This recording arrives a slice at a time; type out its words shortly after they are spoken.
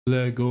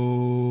Lego.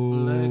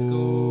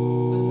 Lego.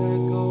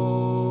 Lego.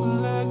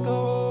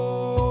 Lego.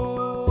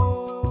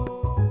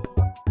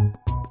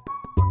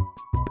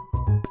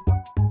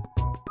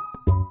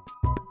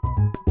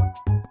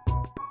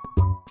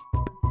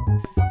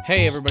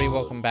 Hey everybody,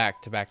 welcome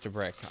back to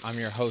Brick. I'm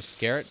your host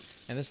Garrett,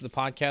 and this is the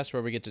podcast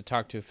where we get to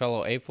talk to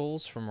fellow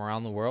A-Fools from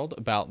around the world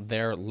about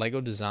their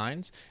Lego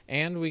designs,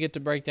 and we get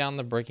to break down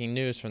the breaking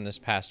news from this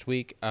past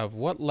week of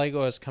what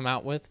Lego has come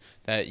out with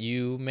that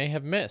you may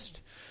have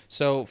missed.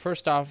 So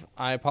first off,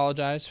 I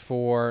apologize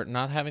for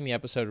not having the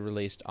episode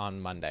released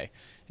on Monday.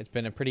 It's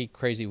been a pretty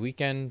crazy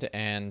weekend,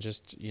 and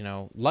just,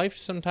 life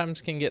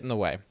sometimes can get in the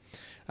way.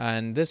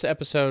 And this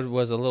episode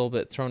was a little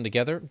bit thrown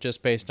together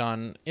just based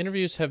on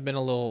interviews have been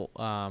a little,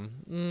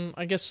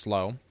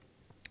 slow.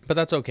 But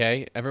that's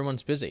okay.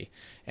 Everyone's busy,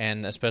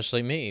 and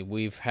especially me.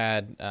 We've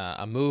had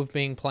a move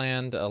being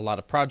planned, a lot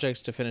of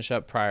projects to finish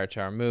up prior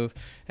to our move,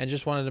 and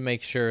just wanted to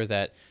make sure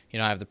that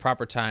I have the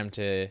proper time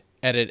to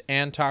edit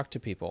and talk to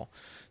people.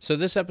 So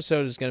this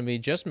episode is going to be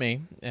just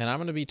me, and I'm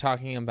going to be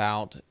talking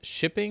about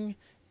shipping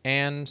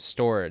and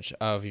storage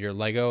of your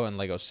Lego and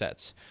Lego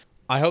sets.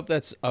 I hope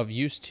that's of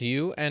use to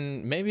you,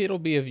 and maybe it'll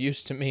be of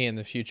use to me in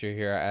the future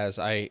here as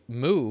I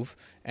move,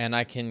 and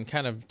I can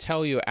kind of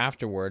tell you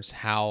afterwards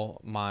how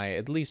my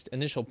at least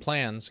initial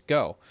plans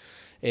go.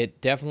 It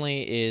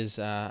definitely is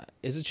a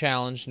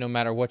challenge no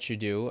matter what you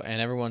do, and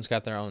everyone's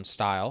got their own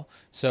style.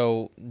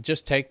 So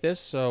just take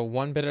this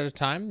one bit at a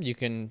time. You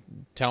can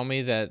tell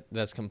me that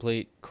that's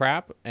complete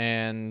crap,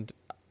 and,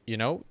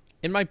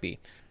 it might be.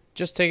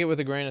 Just take it with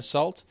a grain of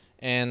salt.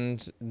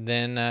 And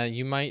then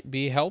you might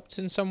be helped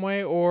in some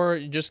way or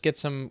just get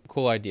some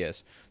cool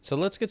ideas. So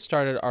let's get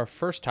started. Our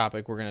first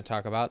topic we're going to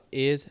talk about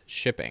is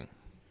shipping.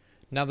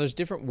 Now, there's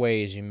different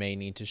ways you may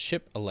need to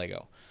ship a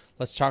Lego.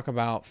 Let's talk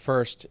about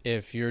first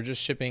if you're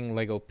just shipping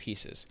Lego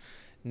pieces.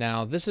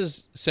 Now, this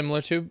is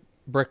similar to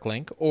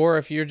Bricklink, or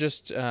if you're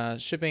just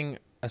shipping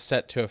a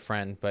set to a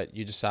friend, but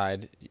you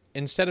decide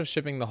instead of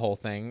shipping the whole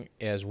thing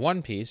as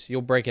one piece,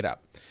 you'll break it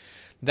up.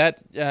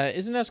 That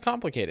isn't as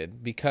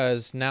complicated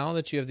because now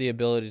that you have the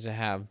ability to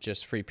have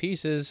just free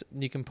pieces,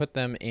 you can put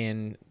them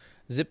in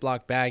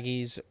Ziploc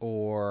baggies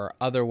or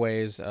other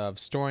ways of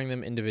storing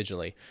them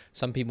individually.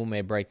 Some people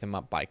may break them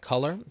up by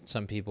color.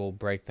 Some people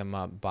break them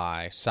up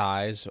by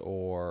size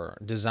or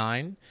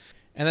design.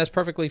 And that's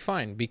perfectly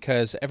fine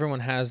because everyone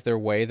has their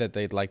way that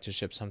they'd like to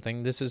ship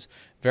something. This is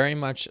very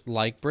much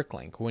like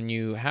Bricklink. When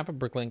you have a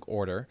Bricklink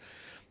order,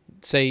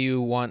 say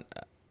you want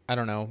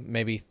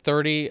maybe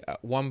 30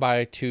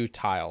 1x2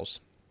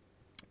 tiles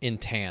in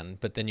tan,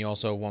 but then you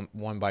also want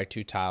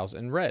 1x2 tiles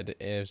in red.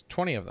 Is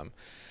 20 of them.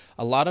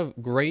 A lot of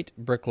great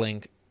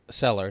Bricklink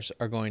sellers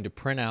are going to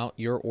print out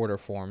your order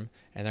form,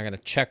 and they're going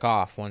to check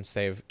off once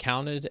they've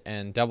counted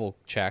and double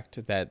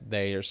checked that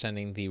they are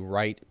sending the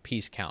right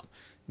piece count.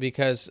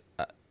 Because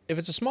if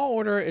it's a small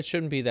order, it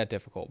shouldn't be that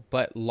difficult,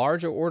 but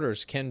larger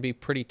orders can be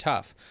pretty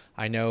tough.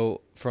 I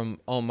know from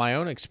my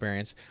own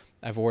experience,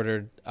 I've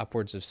ordered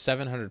upwards of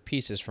 700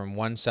 pieces from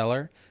one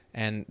seller,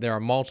 and there are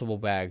multiple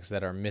bags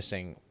that are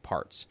missing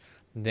parts.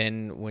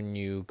 Then when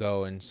you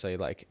go and say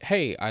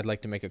hey, I'd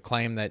like to make a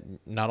claim that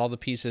not all the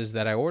pieces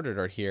that I ordered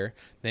are here,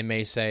 they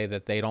may say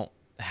that they don't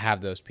have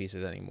those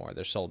pieces anymore.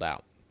 They're sold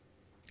out.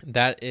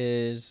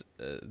 That's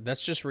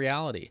just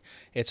reality.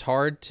 It's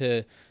hard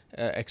to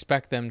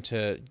expect them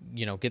to,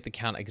 get the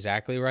count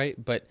exactly right.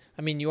 But,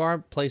 you are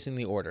placing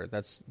the order.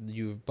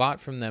 You've bought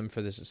from them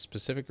for this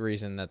specific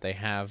reason that they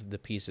have the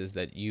pieces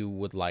that you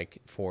would like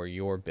for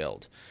your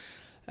build.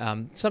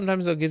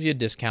 Sometimes they'll give you a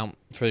discount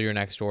for your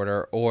next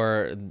order,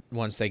 or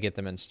once they get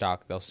them in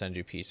stock, they'll send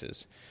you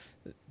pieces.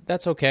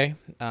 That's okay.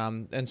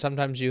 And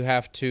sometimes you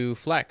have to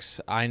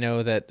flex. I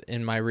know that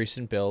in my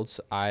recent builds,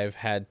 I've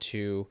had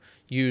to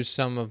use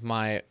some of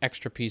my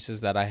extra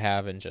pieces that I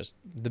have in just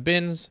the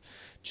bins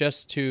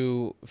just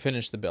to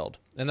finish the build.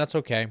 And that's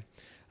okay.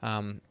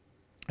 I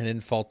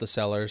didn't fault the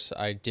sellers.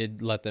 I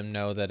did let them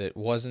know that it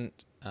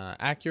wasn't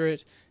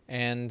accurate,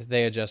 and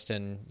they adjusted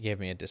and gave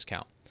me a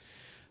discount.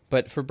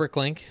 But for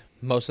Bricklink,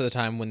 most of the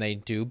time when they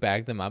do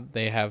bag them up,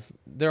 they have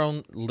their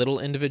own little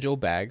individual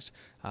bags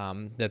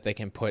that they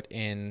can put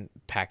in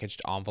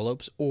packaged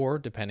envelopes, or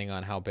depending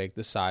on how big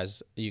the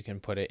size, you can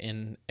put it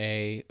in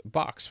a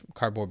box,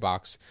 cardboard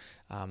box.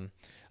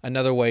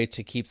 Another way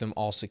to keep them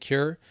all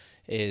secure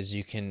is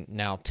you can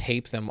now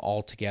tape them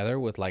all together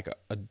with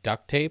a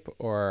duct tape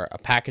or a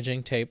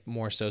packaging tape,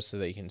 more so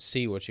that you can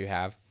see what you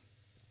have.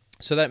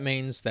 So that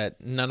means that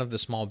none of the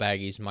small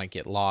baggies might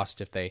get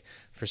lost if they,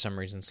 for some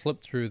reason,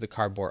 slip through the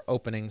cardboard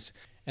openings.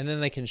 And then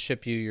they can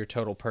ship you your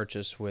total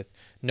purchase with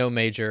no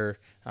major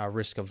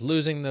risk of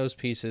losing those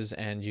pieces,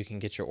 and you can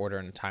get your order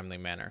in a timely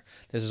manner.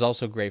 This is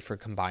also great for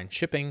combined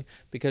shipping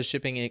because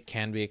shipping it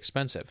can be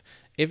expensive.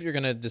 If you're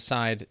going to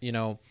decide,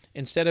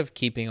 instead of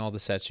keeping all the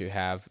sets you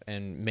have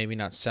and maybe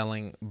not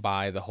selling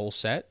by the whole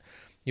set,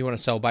 you want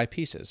to sell by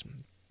pieces.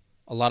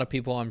 A lot of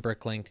people on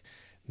Bricklink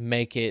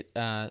make it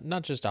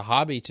not just a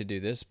hobby to do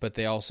this, but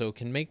they also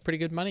can make pretty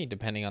good money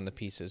depending on the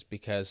pieces,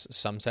 because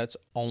some sets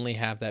only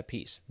have that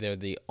piece. They're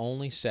the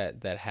only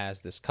set that has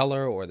this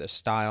color or this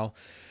style,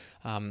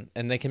 and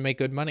they can make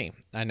good money.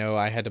 I know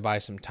I had to buy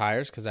some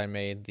tires because I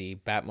made the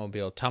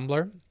Batmobile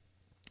tumbler,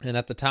 and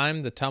at the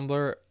time the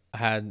tumbler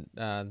had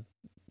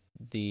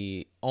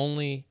the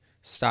only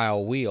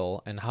style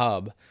wheel and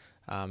hub,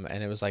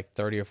 and it was like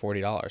 $30 or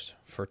 $40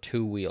 for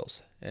 2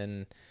 wheels,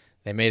 and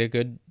they made a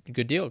good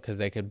deal because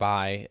they could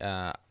buy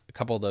a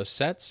couple of those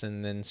sets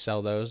and then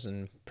sell those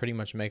and pretty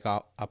much make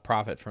a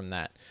profit from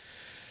that.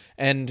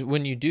 And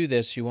when you do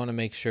this, you want to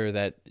make sure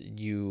that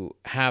you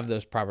have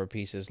those proper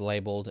pieces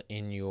labeled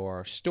in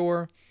your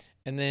store.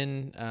 And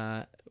then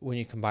when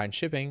you combine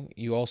shipping,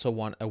 you also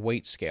want a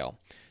weight scale.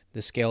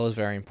 The scale is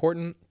very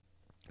important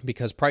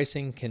because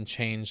pricing can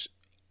change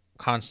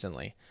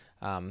constantly.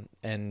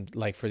 And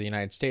like for the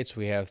United States,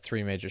 we have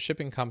 3 major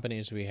shipping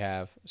companies. We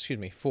have,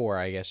 4,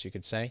 I guess you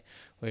could say.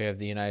 We have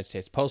the United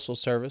States Postal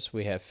Service,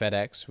 we have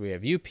FedEx, we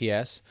have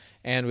UPS,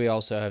 and we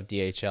also have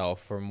DHL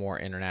for more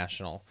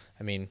international.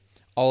 I mean,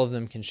 all of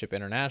them can ship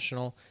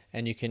international,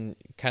 and you can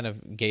kind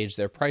of gauge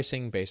their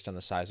pricing based on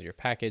the size of your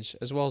package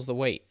as well as the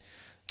weight.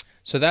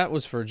 So that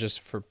was for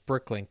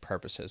Bricklink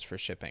purposes for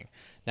shipping.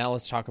 Now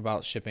let's talk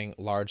about shipping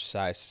large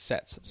size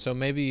sets. So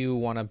maybe you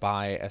want to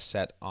buy a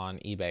set on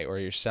eBay, or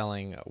you're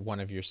selling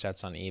one of your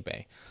sets on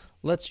eBay.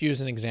 Let's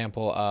use an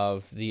example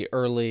of the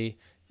early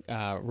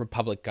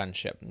Republic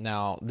gunship.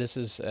 Now this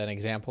is an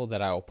example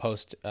that I will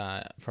post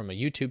from a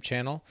YouTube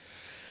channel.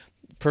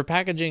 For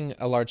packaging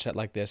a large set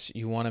like this,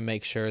 you want to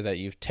make sure that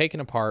you've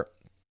taken apart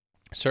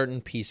certain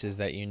pieces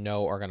that you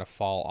know are going to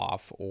fall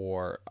off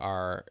or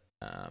are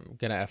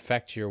going to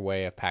affect your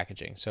way of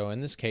packaging. So in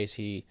this case,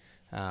 he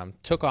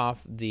took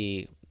off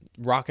the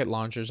rocket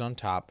launchers on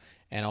top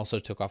and also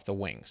took off the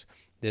wings.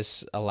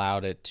 This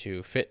allowed it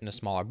to fit in a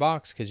smaller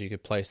box because you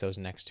could place those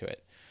next to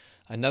it.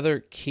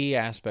 Another key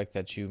aspect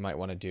that you might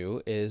want to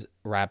do is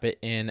wrap it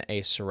in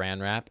a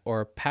saran wrap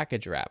or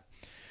package wrap.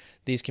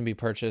 These can be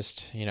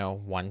purchased,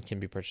 one can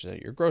be purchased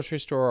at your grocery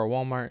store or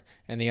Walmart,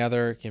 and the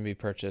other can be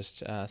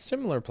purchased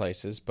similar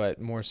places, but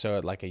more so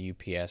at like a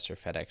UPS or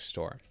FedEx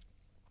store.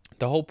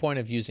 The whole point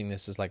of using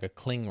this is like a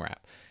cling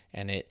wrap,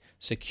 and it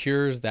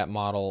secures that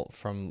model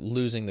from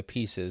losing the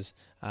pieces.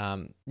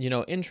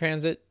 In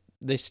transit,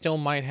 they still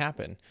might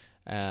happen,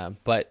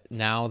 but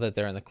now that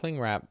they're in the cling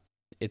wrap,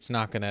 it's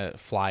not going to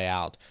fly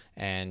out,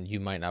 and you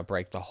might not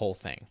break the whole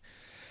thing.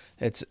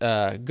 It's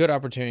a good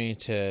opportunity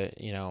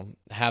to,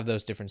 have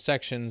those different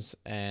sections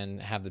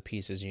and have the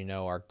pieces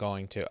are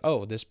going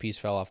to, this piece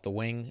fell off the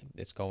wing,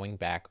 it's going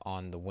back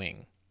on the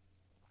wing.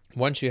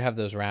 Once you have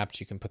those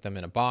wrapped, you can put them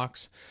in a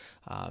box.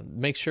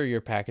 Make sure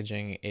your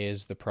packaging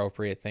is the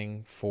appropriate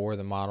thing for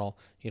the model.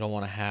 You don't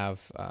want to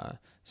have,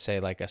 say,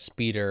 like a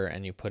speeder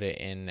and you put it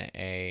in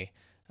a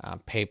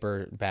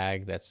paper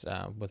bag that's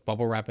with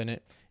bubble wrap in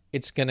it.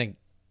 It's gonna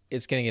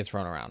get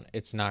thrown around.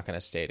 It's not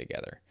gonna stay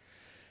together.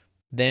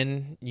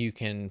 Then you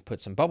can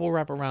put some bubble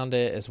wrap around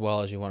it, as well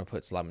as you want to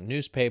put some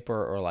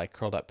newspaper or like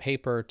curled up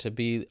paper to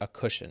be a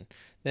cushion.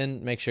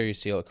 Then make sure you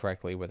seal it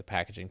correctly with a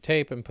packaging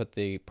tape and put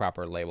the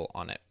proper label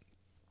on it.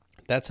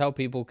 That's how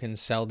people can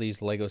sell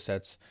these Lego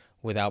sets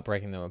without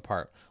breaking them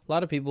apart. A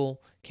lot of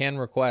people can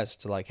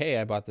request like, hey,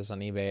 I bought this on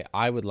eBay.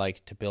 I would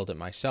like to build it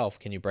myself.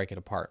 Can you break it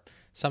apart?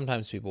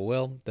 Sometimes people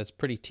will. That's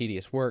pretty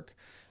tedious work.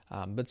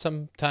 But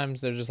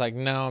sometimes they're just like,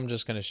 no, I'm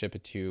just going to ship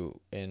it to you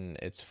in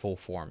its full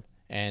form.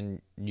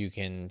 And you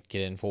can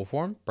get it in full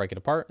form, break it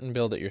apart, and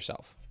build it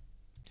yourself.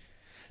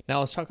 Now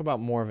let's talk about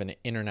more of an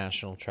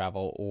international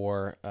travel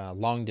or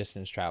long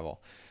distance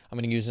travel. I'm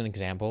going to use an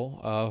example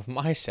of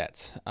my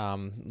sets.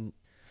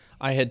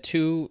 I had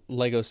 2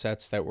 Lego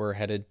sets that were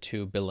headed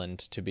to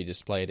Billund to be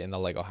displayed in the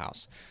Lego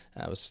house.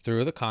 I was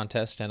through the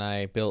contest, and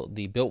I built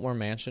the Biltmore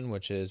Mansion,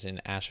 which is in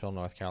Asheville,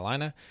 North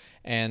Carolina.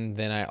 And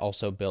then I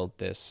also built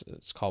this,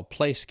 it's called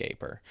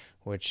Playscaper,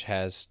 which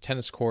has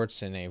tennis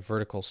courts in a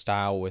vertical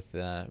style with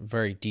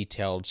very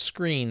detailed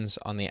screens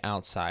on the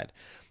outside.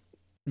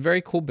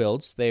 Very cool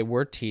builds. They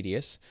were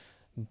tedious,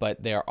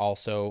 but they are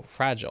also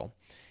fragile.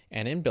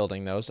 And in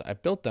building those, I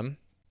built them,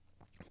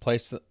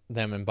 placed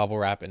them in bubble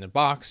wrap in a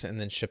box, and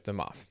then shipped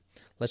them off.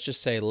 Let's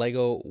just say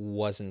Lego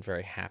wasn't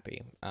very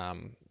happy.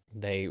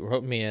 They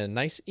wrote me a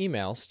nice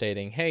email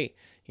stating, hey,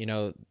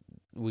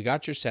 we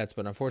got your sets,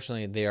 but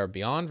unfortunately they are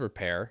beyond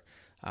repair.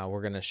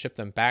 We're going to ship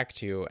them back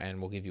to you,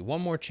 and we'll give you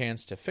one more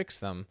chance to fix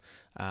them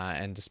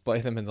and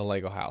display them in the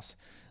Lego house.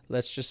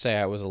 Let's just say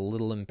I was a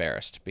little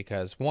embarrassed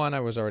because, one,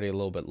 I was already a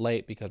little bit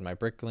late because my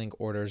Bricklink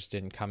orders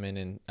didn't come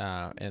in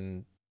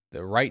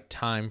the right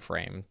time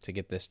frame to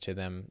get this to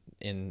them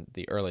in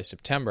the early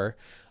September.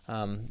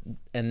 And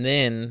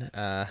then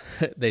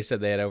they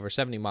said they had over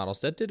 70 models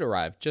that did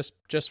arrive just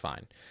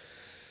fine.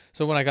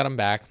 So when I got them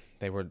back,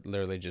 they were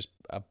literally just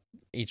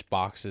each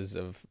boxes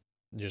of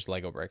just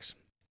Lego bricks.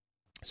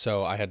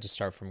 So I had to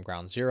start from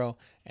ground zero.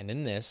 And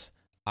in this,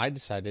 I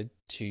decided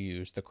to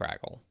use the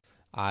Craggle.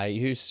 I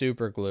used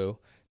super glue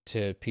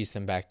to piece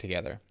them back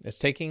together. It's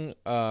taking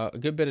a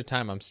good bit of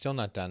time. I'm still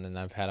not done, and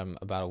I've had them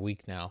about a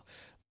week now,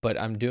 but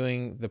I'm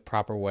doing the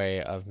proper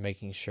way of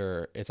making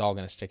sure it's all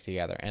going to stick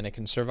together and it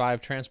can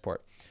survive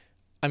transport.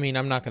 I mean,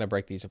 I'm not going to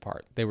break these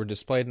apart. They were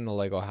displayed in the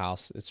Lego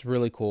house. It's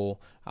really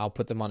cool. I'll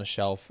put them on a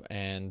shelf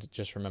and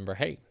just remember,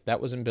 hey,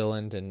 that was in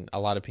Billund, and a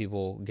lot of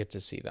people get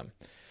to see them.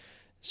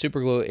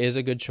 Super glue is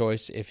a good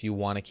choice if you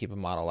want to keep a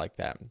model like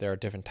that. There are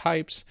different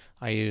types.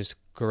 I use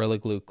Gorilla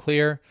Glue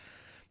Clear,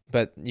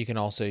 but you can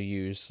also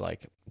use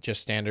like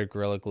just standard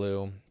Gorilla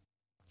Glue.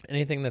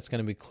 Anything that's going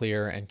to be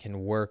clear and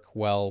can work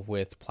well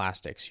with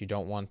plastics. You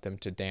don't want them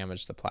to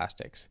damage the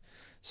plastics.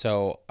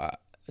 So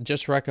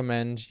just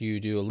recommend you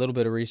do a little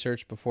bit of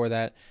research before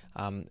that,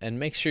 and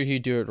make sure you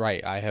do it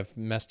right. I have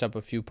messed up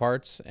a few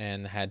parts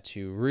and had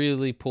to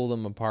really pull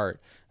them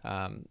apart.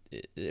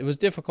 It was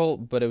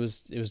difficult, but it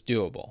was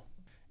doable.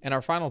 And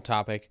our final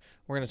topic,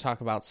 we're going to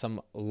talk about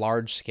some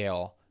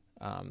large-scale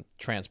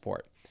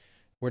transport.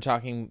 We're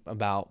talking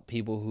about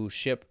people who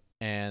ship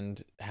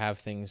and have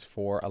things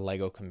for a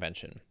Lego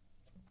convention.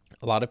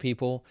 A lot of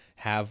people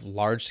have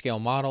large-scale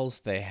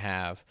models. They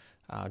have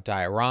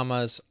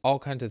dioramas, all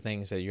kinds of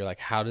things that you're like,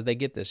 how did they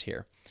get this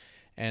here?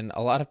 And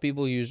a lot of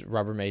people use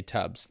Rubbermaid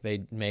tubs.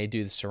 They may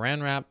do the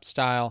saran wrap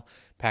style,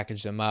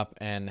 package them up,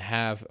 and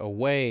have a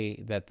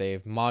way that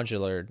they've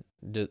modularly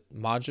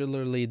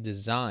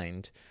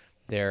designed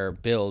their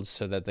builds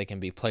so that they can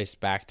be placed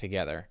back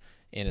together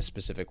in a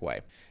specific way.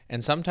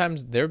 And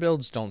sometimes their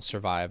builds don't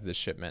survive the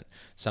shipment.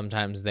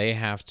 Sometimes they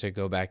have to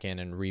go back in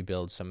and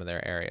rebuild some of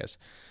their areas.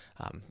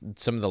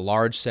 Some of the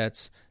large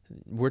sets,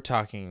 we're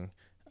talking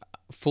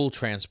full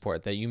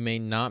transport that you may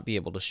not be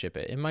able to ship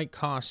it. It might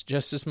cost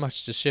just as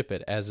much to ship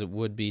it as it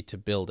would be to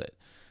build it.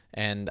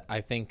 And I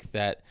think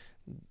that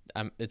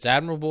it's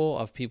admirable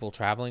of people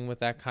traveling with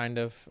that kind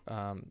of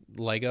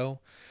Lego.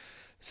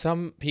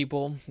 Some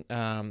people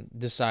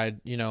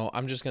decide,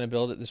 I'm just going to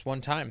build it this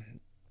one time.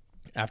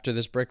 After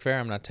this brick fair,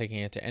 I'm not taking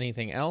it to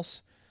anything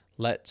else.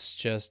 Let's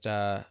just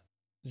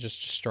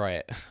destroy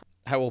it.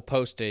 I will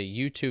post a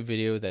YouTube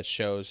video that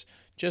shows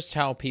just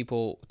how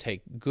people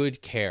take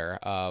good care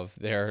of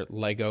their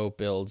Lego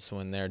builds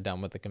when they're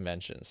done with the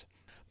conventions.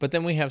 But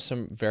then we have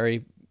some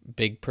very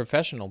big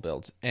professional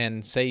builds,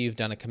 and say you've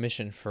done a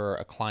commission for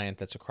a client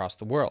that's across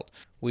the world.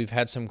 We've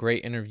had some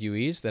great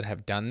interviewees that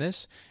have done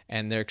this,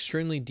 and they're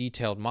extremely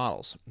detailed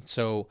models.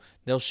 So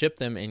they'll ship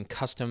them in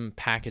custom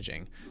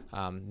packaging,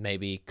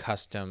 maybe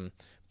custom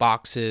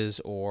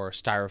boxes or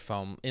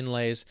styrofoam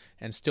inlays,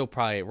 and still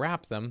probably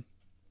wrap them.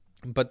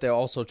 But they'll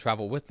also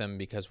travel with them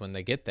because when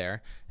they get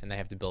there and they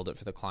have to build it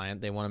for the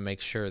client, they want to make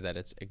sure that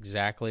it's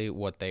exactly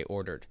what they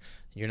ordered.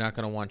 You're not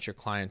going to want your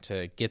client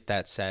to get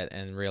that set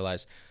and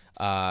realize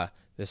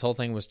this whole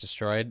thing was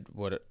destroyed.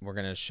 What we're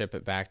going to ship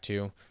it back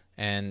to.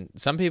 And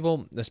some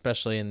people,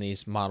 especially in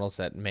these models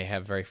that may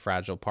have very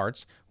fragile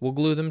parts, will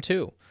glue them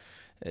too.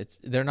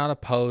 They're not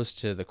opposed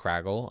to the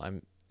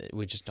Craggle.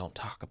 We just don't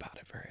talk about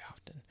it very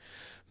often.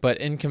 But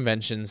in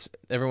conventions,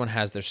 everyone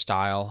has their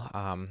style,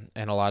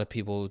 and a lot of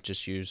people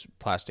just use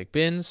plastic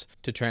bins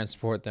to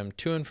transport them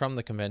to and from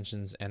the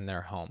conventions and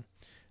their home.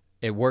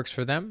 It works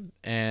for them,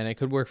 and it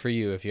could work for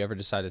you if you ever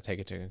decide to take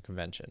it to a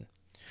convention.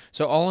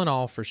 So all in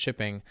all, for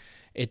shipping,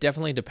 it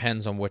definitely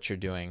depends on what you're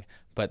doing,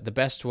 but the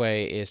best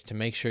way is to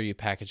make sure you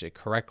package it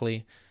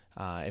correctly.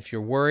 If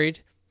you're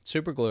worried,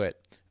 super glue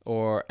it,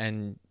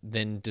 and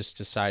then just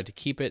decide to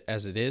keep it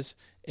as it is.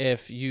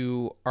 If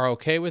you are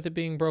okay with it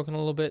being broken a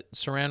little bit,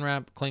 saran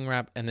wrap, cling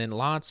wrap, and then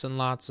lots and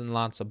lots and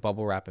lots of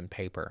bubble wrap and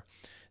paper.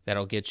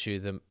 That'll get you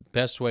the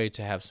best way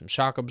to have some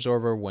shock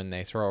absorber when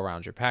they throw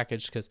around your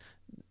package, because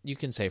you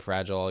can say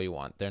fragile all you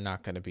want. They're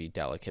not going to be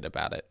delicate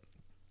about it.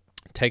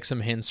 Take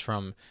some hints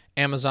from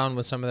Amazon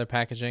with some of their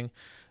packaging,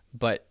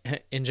 but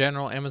in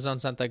general,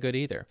 Amazon's not that good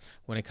either.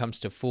 When it comes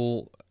to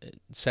full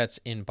sets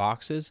in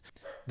boxes,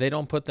 they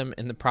don't put them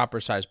in the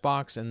proper size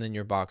box, and then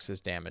your box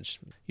is damaged.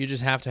 You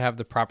just have to have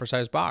the proper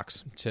size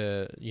box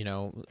to,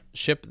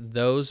 ship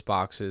those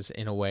boxes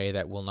in a way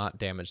that will not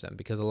damage them,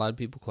 because a lot of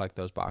people collect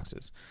those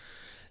boxes.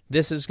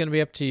 This is going to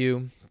be up to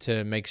you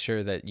to make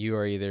sure that you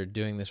are either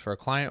doing this for a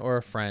client or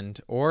a friend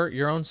or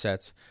your own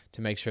sets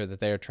to make sure that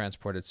they are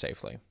transported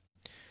safely.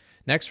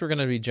 Next, we're going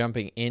to be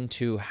jumping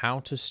into how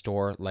to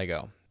store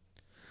Lego.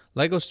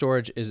 Lego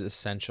storage is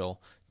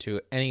essential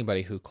to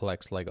anybody who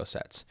collects Lego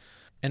sets.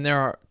 And there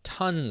are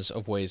tons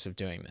of ways of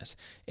doing this.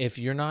 If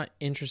you're not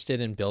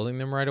interested in building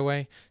them right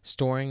away,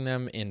 storing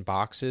them in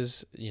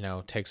boxes,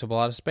 takes up a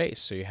lot of space.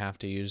 So you have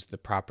to use the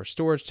proper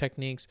storage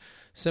techniques,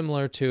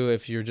 similar to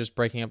if you're just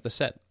breaking up the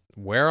set.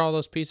 Where are all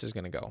those pieces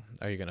going to go?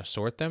 Are you going to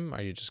sort them?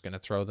 Are you just going to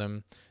throw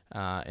them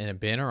in a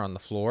bin or on the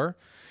floor?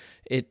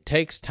 It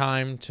takes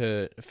time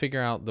to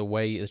figure out the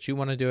way that you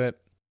want to do it.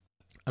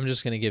 I'm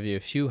just going to give you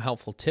a few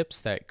helpful tips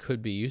that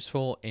could be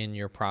useful in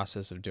your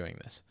process of doing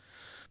this.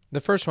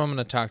 The first one I'm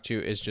going to talk to you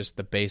is just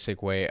the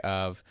basic way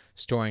of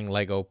storing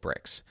Lego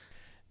bricks.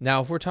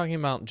 Now, if we're talking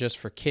about just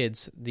for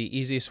kids, the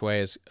easiest way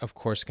is, of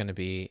course, going to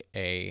be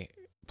a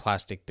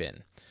plastic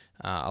bin.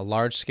 A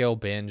large-scale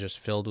bin just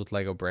filled with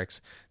Lego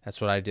bricks. That's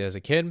what I did as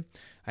a kid.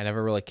 I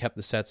never really kept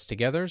the sets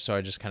together, so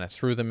I just kind of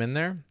threw them in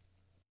there,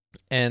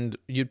 and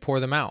you'd pour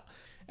them out.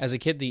 As a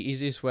kid, the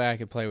easiest way I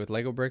could play with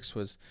Lego bricks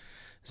was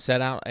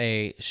set out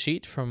a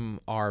sheet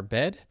from our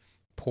bed,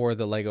 pour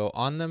the Lego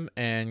on them,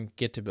 and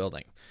get to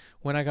building.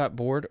 When I got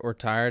bored or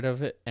tired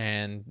of it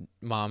and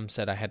Mom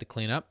said I had to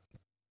clean up,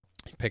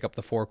 pick up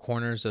the 4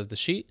 corners of the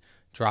sheet,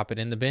 drop it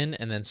in the bin,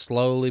 and then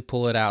slowly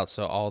pull it out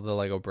so all the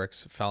Lego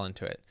bricks fell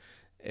into it.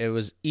 It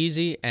was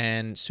easy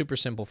and super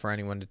simple for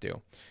anyone to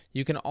do.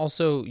 You can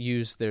also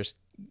use, there's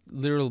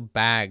little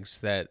bags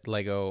that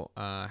Lego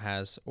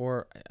has,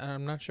 or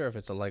I'm not sure if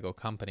it's a Lego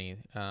company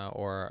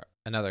or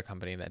another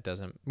company that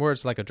doesn't, where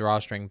it's like a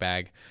drawstring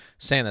bag,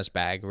 Santa's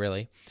bag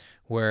really,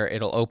 where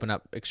it'll open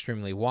up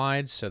extremely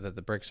wide so that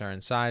the bricks are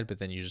inside, but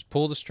then you just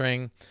pull the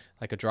string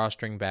like a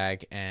drawstring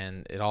bag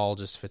and it all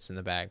just fits in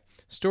the bag.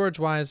 Storage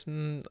wise,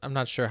 I'm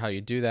not sure how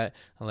you do that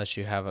unless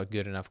you have a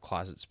good enough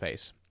closet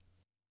space.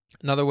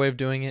 Another way of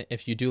doing it,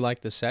 if you do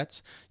like the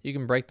sets, you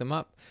can break them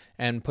up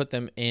and put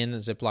them in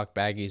Ziploc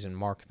baggies and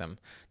mark them.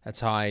 That's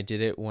how I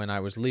did it when I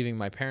was leaving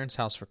my parents'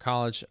 house for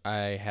college.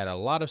 I had a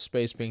lot of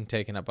space being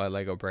taken up by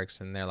Lego bricks,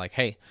 and they're like,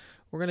 hey,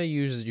 we're going to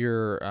use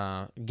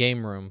your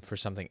game room for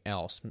something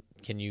else.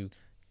 Can you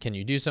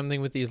do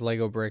something with these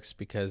Lego bricks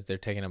because they're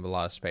taking up a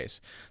lot of space?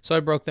 So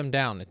I broke them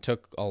down. It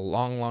took a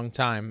long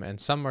time,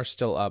 and some are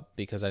still up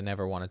because I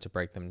never wanted to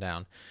break them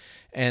down.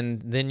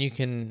 And then you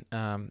can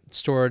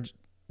store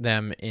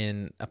them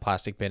in a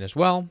plastic bin as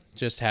well.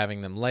 Just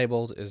having them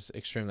labeled is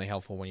extremely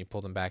helpful when you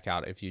pull them back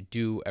out if you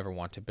do ever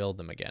want to build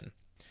them again.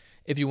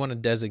 If you want a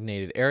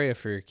designated area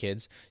for your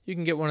kids, you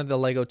can get one of the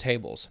Lego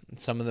tables.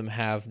 Some of them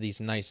have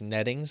these nice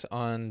nettings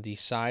on the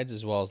sides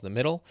as well as the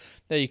middle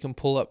that you can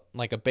pull up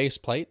like a base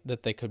plate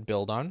that they could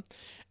build on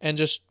and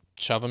just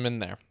shove them in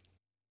there.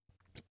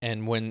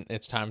 And when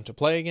it's time to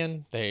play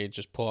again, they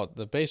just pull out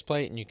the base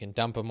plate and you can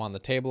dump them on the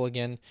table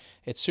again.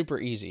 It's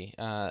super easy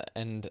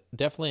and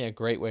definitely a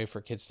great way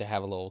for kids to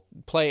have a little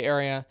play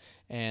area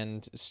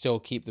and still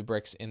keep the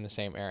bricks in the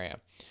same area.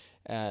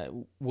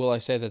 Will I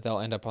say that they'll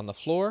end up on the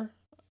floor?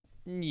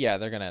 Yeah,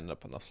 they're going to end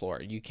up on the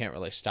floor. You can't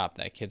really stop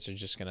that. Kids are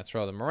just going to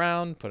throw them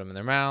around, put them in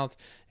their mouth,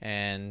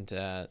 and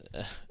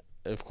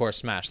of course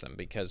smash them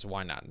because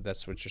why not?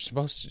 That's what you're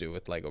supposed to do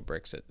with Lego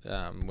bricks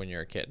when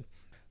you're a kid.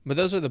 But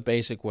those are the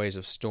basic ways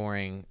of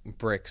storing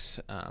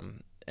bricks.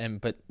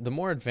 But the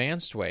more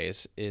advanced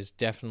ways is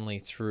definitely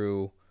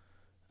through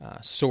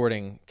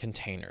sorting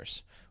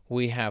containers.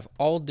 We have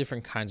all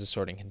different kinds of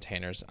sorting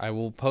containers. I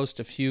will post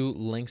a few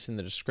links in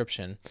the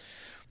description.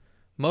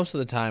 Most of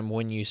the time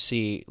when you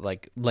see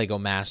like Lego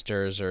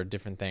Masters or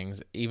different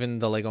things, even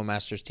the Lego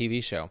Masters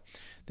TV show,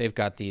 they've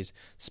got these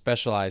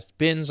specialized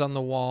bins on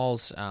the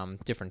walls,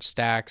 different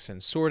stacks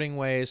and sorting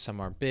ways.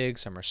 Some are big,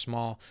 some are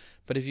small.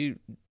 But if you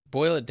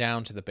boil it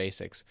down to the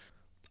basics,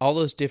 all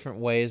those different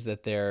ways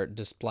that they're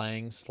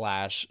displaying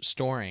 /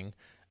 storing,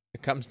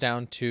 it comes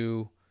down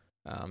to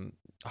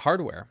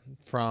hardware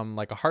from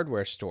like a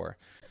hardware store.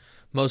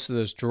 Most of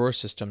those drawer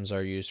systems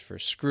are used for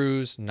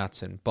screws,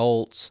 nuts and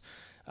bolts,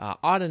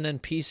 odd and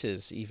end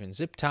pieces, even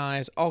zip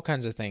ties, all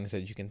kinds of things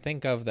that you can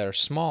think of that are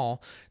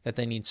small that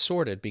they need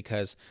sorted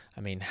because,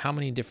 I mean, how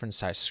many different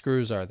size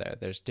screws are there?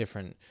 There's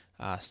different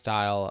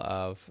style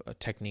of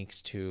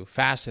techniques to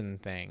fasten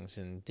things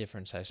and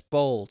different size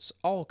bolts,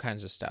 all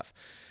kinds of stuff.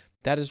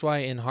 That is why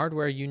in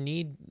hardware you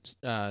need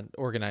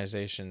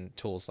organization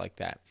tools like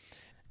that.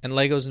 And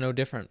Lego's no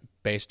different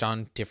based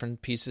on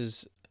different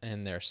pieces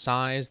and their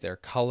size, their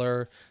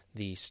color,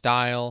 the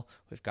style.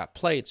 We've got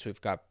plates,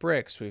 we've got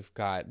bricks, we've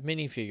got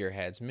minifigure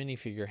heads,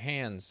 minifigure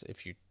hands.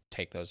 If you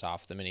take those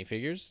off the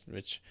minifigures,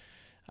 which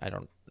I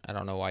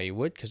don't know why you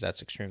would, because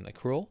that's extremely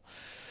cruel.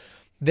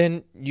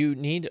 Then you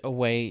need a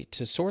way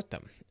to sort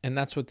them, and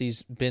that's what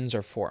these bins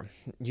are for.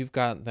 You've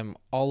got them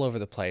all over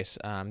the place.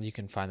 You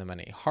can find them in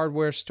a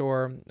hardware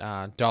store,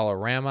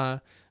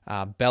 Dollarama.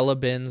 Bella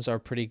bins are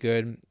pretty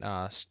good.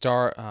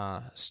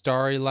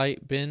 Starry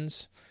Light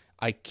bins.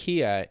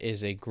 IKEA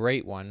is a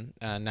great one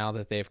now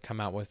that they've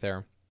come out with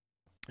their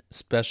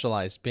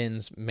specialized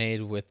bins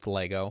made with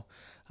Lego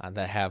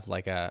that have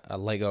like a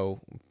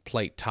Lego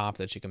plate top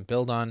that you can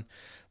build on.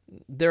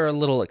 They're a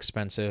little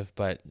expensive,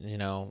 but you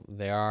know,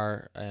 they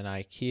are an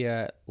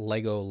IKEA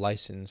Lego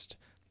licensed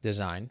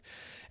design.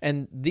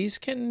 And these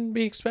can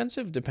be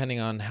expensive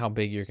depending on how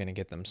big you're going to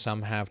get them.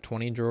 Some have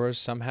 20 drawers,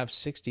 some have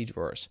 60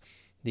 drawers.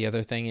 The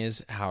other thing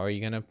is, how are you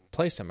going to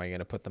place them? Are you going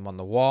to put them on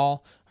the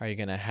wall? Are you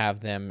going to have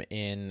them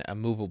in a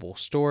movable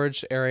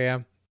storage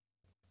area?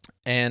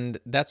 And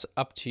that's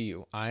up to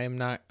you. I am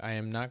not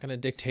going to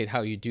dictate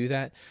how you do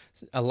that.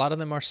 A lot of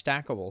them are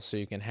stackable, so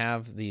you can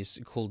have these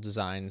cool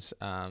designs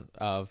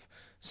of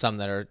some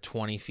that are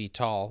 20 feet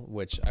tall,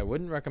 which I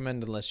wouldn't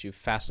recommend unless you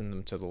fasten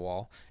them to the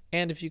wall.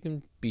 And if you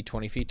can be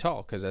 20 feet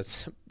tall,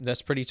 because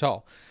that's pretty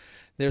tall.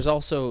 There's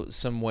also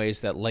some ways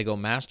that Lego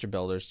Master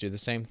Builders do the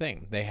same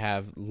thing. They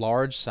have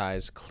large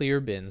size clear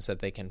bins that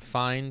they can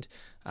find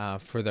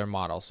for their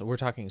models. So we're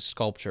talking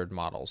sculptured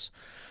models.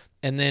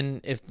 And then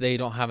if they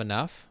don't have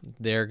enough,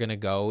 they're going to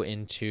go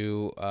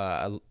into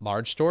a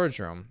large storage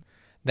room.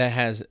 that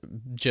has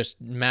just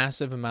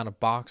massive amount of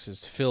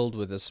boxes filled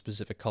with a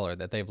specific color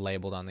that they've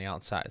labeled on the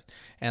outside.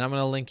 And I'm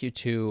going to link you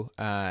to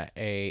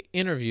a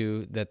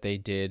interview that they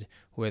did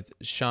with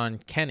Sean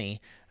Kenny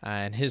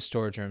and his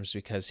storage rooms,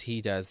 because he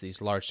does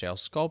these large scale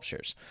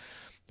sculptures.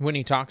 When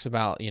he talks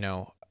about,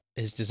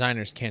 his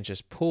designers can't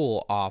just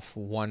pull off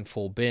one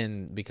full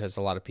bin, because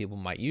a lot of people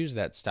might use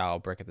that style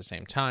brick at the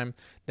same time.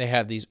 They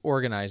have these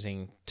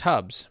organizing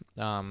tubs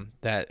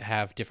that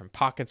have different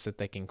pockets that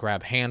they can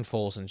grab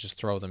handfuls and just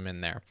throw them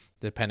in there,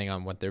 depending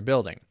on what they're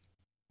building.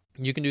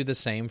 You can do the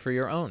same for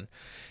your own.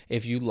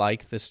 If you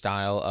like the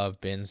style of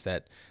bins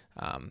that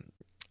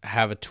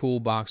have a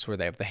toolbox where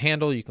they have the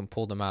handle, you can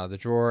pull them out of the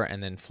drawer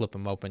and then flip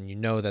them open. You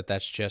know that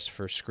that's just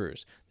for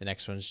screws. The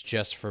next one's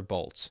just for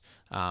bolts.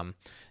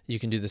 You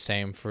can do the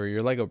same for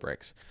your Lego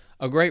bricks.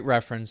 A great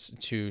reference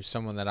to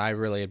someone that I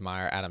really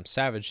admire, Adam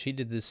Savage, he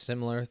did this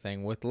similar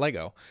thing with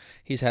Lego.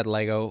 He's had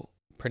Lego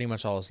pretty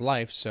much all his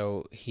life,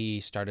 so he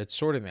started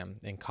sorting them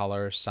in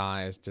color,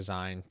 size,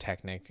 design,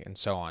 technique, and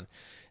so on.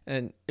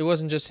 And it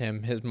wasn't just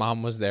him. His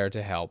mom was there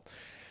to help.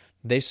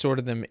 They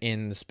sorted them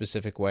in the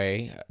specific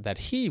way that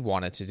he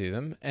wanted to do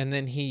them, and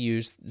then he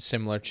used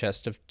similar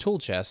tool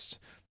chests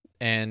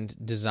and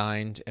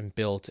designed and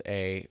built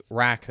a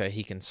rack that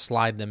he can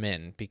slide them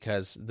in,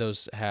 because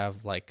those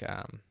have like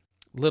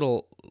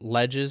little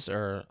ledges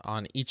or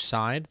on each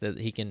side that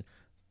he can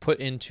put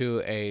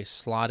into a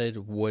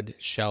slotted wood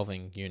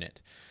shelving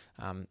unit.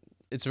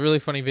 It's a really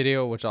funny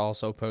video, which I'll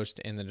also post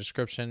in the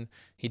description.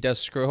 He does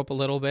screw up a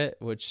little bit,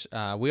 which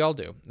we all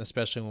do,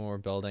 especially when we're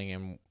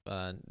building,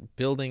 and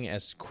building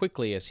as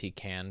quickly as he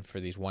can for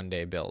these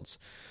one-day builds.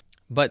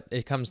 But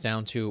it comes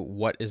down to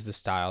what is the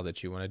style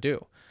that you want to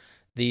do.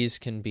 These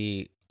can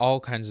be all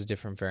kinds of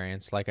different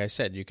variants. Like I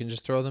said, you can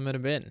just throw them in a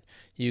bin.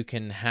 You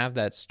can have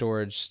that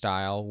storage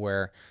style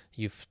where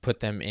you've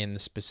put them in the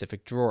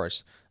specific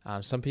drawers.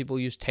 Some people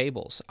use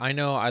tables. I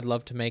know I'd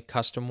love to make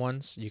custom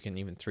ones. You can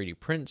even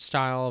 3D print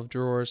style of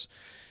drawers.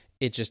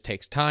 It just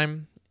takes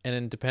time, and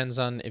it depends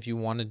on if you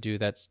want to do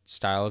that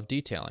style of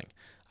detailing.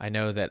 I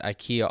know that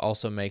IKEA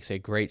also makes a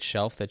great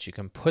shelf that you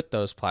can put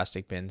those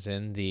plastic bins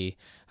in. The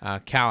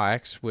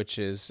Kallax, which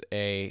is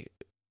a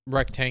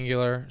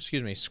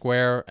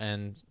square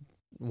and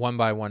 1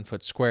 by 1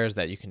 foot squares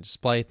that you can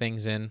display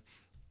things in.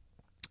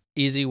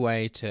 Easy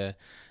way to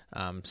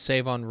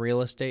save on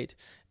real estate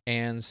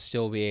and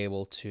still be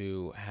able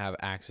to have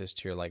access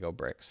to your Lego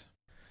bricks.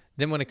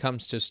 Then when it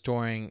comes to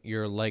storing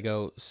your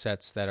Lego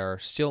sets that are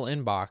still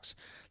in box,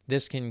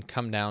 this can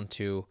come down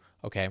to,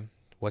 okay,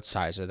 what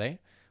size are they?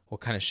 What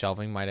kind of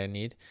shelving might I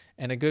need?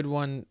 And a good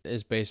one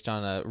is based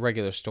on a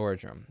regular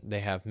storage room.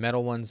 They have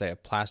metal ones, they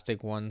have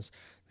plastic ones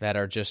that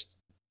are just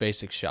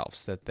basic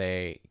shelves that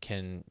they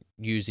can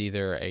use,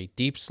 either a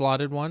deep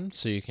slotted one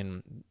so you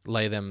can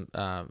lay them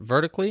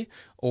vertically,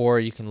 or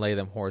you can lay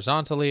them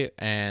horizontally,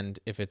 and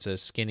if it's a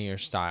skinnier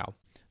style.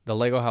 The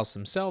Lego house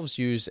themselves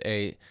use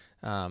a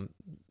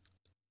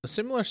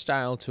similar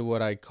style to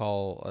what I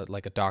call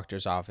like a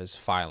doctor's office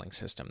filing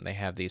system. They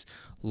have these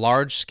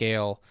large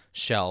scale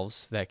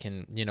shelves that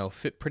can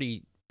fit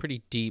pretty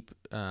deep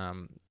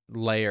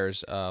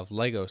layers of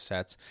Lego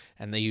sets,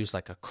 and they use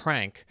like a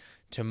crank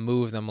to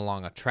move them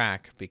along a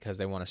track because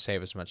they want to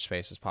save as much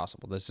space as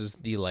possible. This is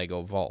the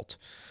Lego Vault.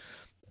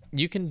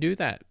 You can do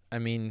that. I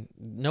mean,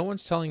 no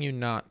one's telling you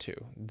not to.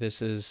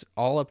 This is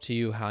all up to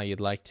you how you'd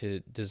like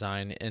to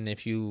design. And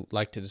if you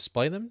like to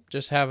display them,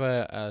 just have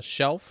a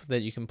shelf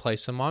that you can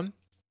place them on.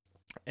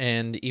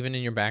 And even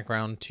in your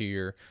background to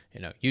your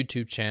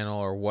YouTube channel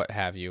or what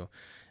have you.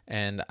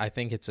 And I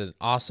think it's an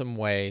awesome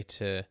way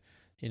to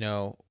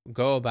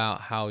go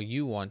about how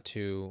you want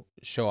to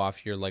show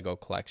off your Lego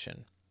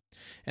collection.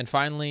 And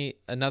finally,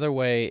 another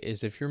way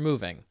is if you're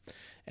moving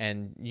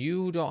and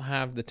you don't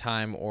have the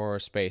time or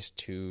space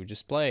to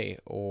display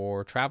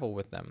or travel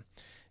with them.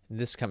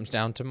 This comes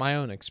down to my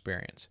own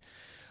experience.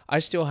 I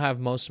still have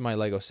most of my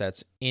Lego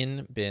sets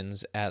in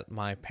bins at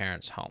my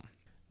parents' home.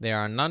 They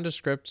are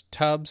nondescript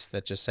tubs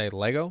that just say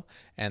Lego,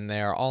 and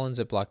they are all in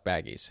Ziploc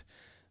baggies.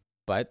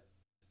 But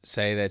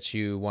say that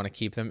you want to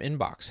keep them in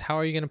box. How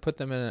are you going to put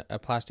them in a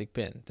plastic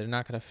bin? They're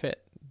not going to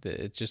fit.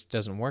 It just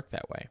doesn't work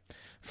that way.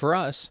 For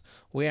us,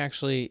 we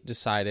actually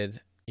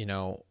decided,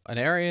 an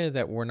area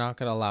that we're not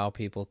going to allow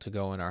people to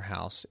go in our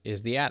house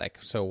is the attic.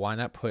 So why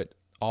not put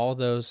all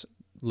those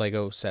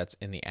Lego sets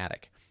in the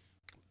attic?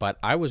 But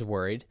I was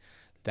worried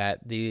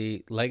that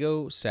the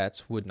Lego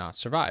sets would not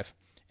survive.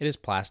 It is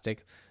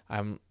plastic.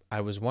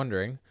 I was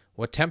wondering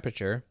what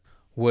temperature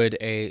would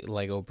a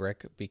Lego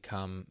brick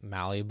become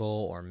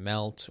malleable or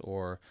melt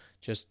or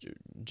just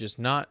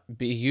not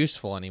be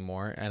useful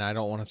anymore, and I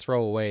don't want to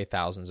throw away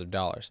thousands of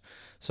dollars.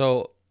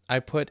 So I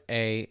put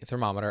a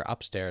thermometer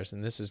upstairs,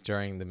 and this is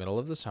during the middle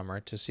of the summer,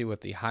 to see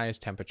what the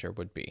highest temperature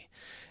would be.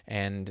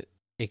 And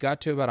it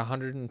got to about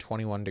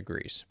 121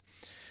 degrees.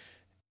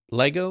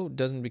 Lego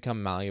doesn't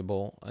become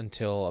malleable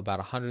until about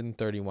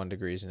 131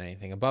 degrees and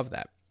anything above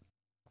that.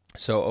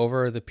 So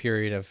over the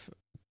period of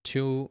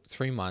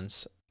 2-3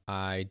 months,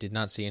 I did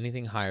not see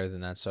anything higher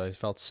than that, so I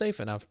felt safe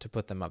enough to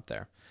put them up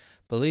there.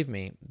 believe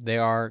me, they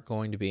are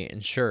going to be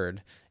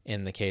insured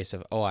in the case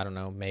of, I don't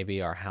know,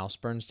 maybe our house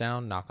burns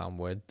down. Knock on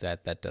wood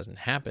that doesn't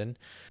happen.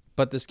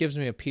 But this gives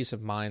me a peace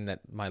of mind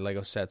that my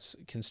Lego sets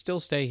can still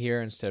stay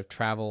here instead of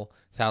travel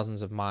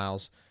thousands of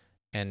miles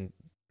and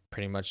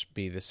pretty much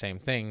be the same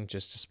thing,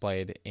 just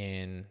displayed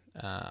in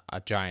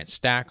a giant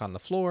stack on the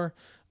floor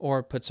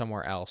or put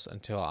somewhere else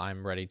until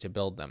I'm ready to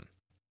build them.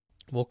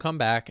 We'll come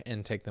back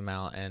and take them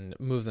out and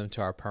move them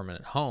to our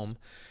permanent home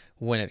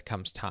when it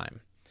comes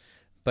time.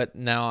 But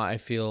now I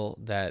feel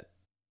that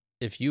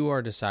if you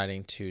are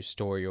deciding to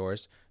store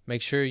yours,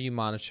 make sure you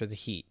monitor the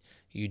heat.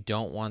 You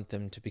don't want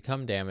them to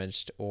become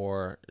damaged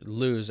or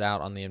lose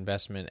out on the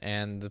investment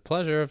and the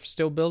pleasure of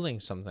still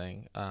building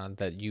something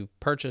that you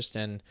purchased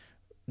and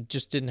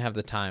just didn't have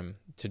the time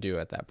to do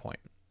at that point.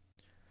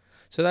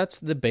 So that's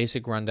the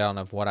basic rundown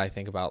of what I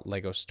think about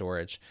Lego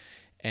storage.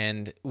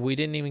 And we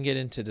didn't even get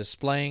into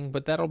displaying,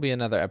 but that'll be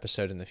another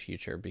episode in the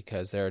future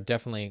because there are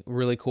definitely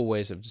really cool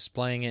ways of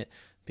displaying it,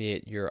 be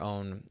it your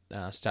own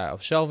style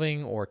of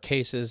shelving or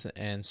cases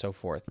and so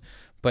forth.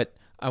 But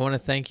I want to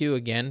thank you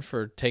again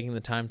for taking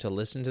the time to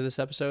listen to this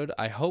episode.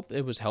 I hope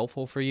it was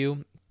helpful for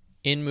you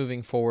in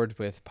moving forward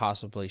with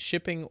possibly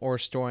shipping or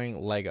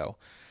storing Lego.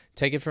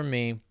 Take it from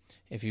me,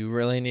 if you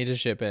really need to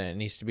ship it and it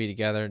needs to be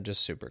together,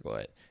 just super glue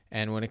it.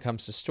 And when it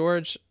comes to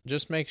storage,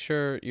 just make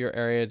sure your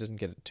area doesn't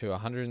get to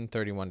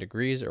 131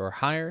 degrees or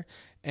higher,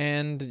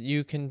 and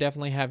you can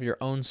definitely have your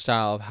own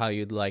style of how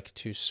you'd like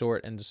to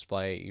sort and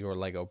display your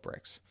Lego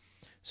bricks.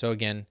 So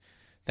again,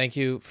 thank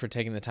you for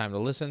taking the time to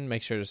listen.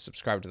 Make sure to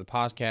subscribe to the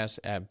podcast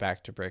at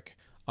Back to Brick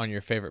on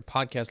your favorite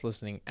podcast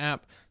listening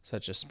app,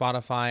 such as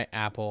Spotify,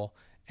 Apple,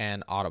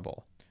 and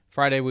Audible.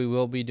 Friday, we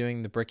will be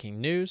doing the Bricking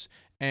News,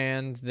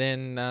 and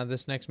then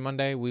this next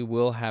Monday, we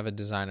will have a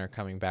designer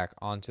coming back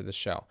onto the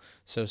show.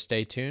 So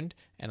stay tuned,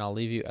 and I'll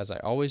leave you as I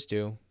always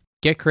do.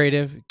 Get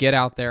creative, get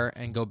out there,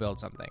 and go build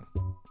something.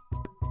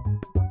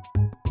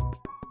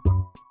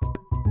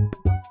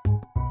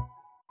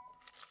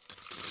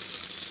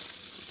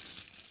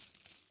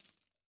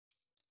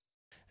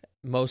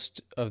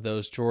 Most of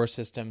those drawer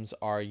systems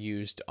are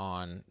used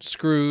on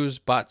screws,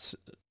 butts,